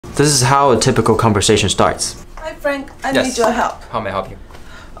This is how a typical conversation starts. Hi Frank, I need your help. How may I help you?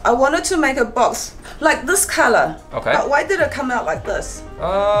 I wanted to make a box like this color. Okay. Why did it come out like this?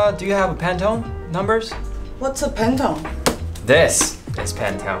 Do you have a Pantone numbers? What's a Pantone? This is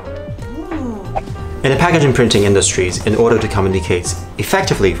Pantone. Ooh. In the packaging printing industries, in order to communicate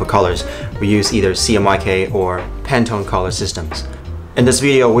effectively for colors, we use either CMYK or Pantone color systems. In this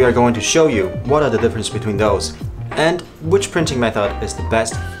video, we are going to show you what are the differences between those and which printing method is the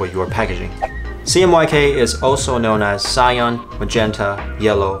best for your packaging. CMYK is also known as cyan, magenta,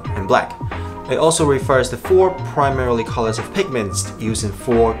 yellow, and black. It also refers to 4 primarily colors of pigments used in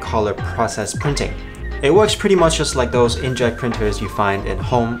 4 color process printing. It works pretty much just like those inkjet printers you find in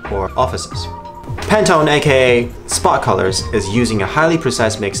home or offices. Pantone, aka spot colors, is using a highly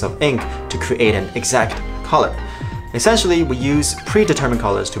precise mix of ink to create an exact color. Essentially, we use predetermined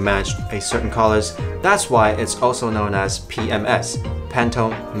colors to match a certain colors. That's why it's also known as PMS,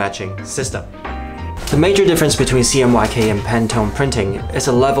 Pantone Matching System. The major difference between CMYK and Pantone printing is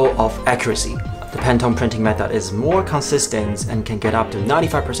a level of accuracy. The Pantone printing method is more consistent and can get up to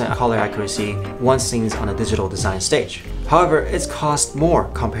 95% color accuracy once seen on a digital design stage. However, it costs more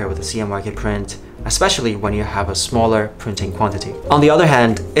compared with the CMYK print, especially when you have a smaller printing quantity. On the other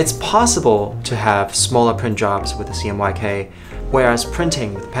hand, it's possible to have smaller print jobs with the CMYK, whereas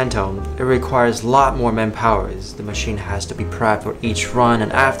printing with Pantone, it requires a lot more manpower. The machine has to be prepped for each run,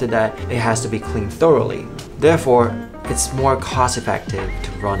 and after that, it has to be cleaned thoroughly. Therefore, it's more cost-effective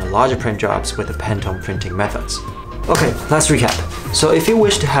to run larger print jobs with the Pantone printing methods. Okay, let's recap. So if you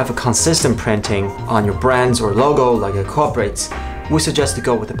wish to have a consistent printing on your brands or logo like it corporates, we suggest to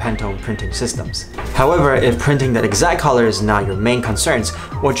go with the Pantone printing systems. However, if printing that exact color is not your main concerns,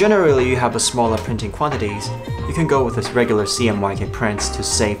 or generally you have a smaller printing quantities, you can go with this regular CMYK prints to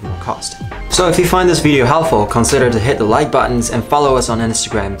save more cost. So if you find this video helpful, consider to hit the like buttons and follow us on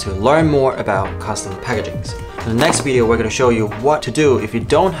Instagram to learn more about custom packagings. In the next video, we're going to show you what to do if you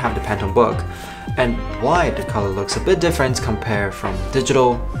don't have the Pantone book and why the color looks a bit different compared from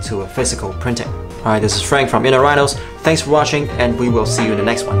digital to a physical printing. Alright, this is Frank from INNORHINO. Thanks for watching, and we will see you in the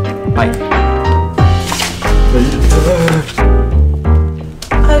next one. Bye.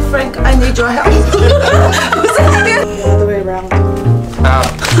 Hi Frank, I need your help.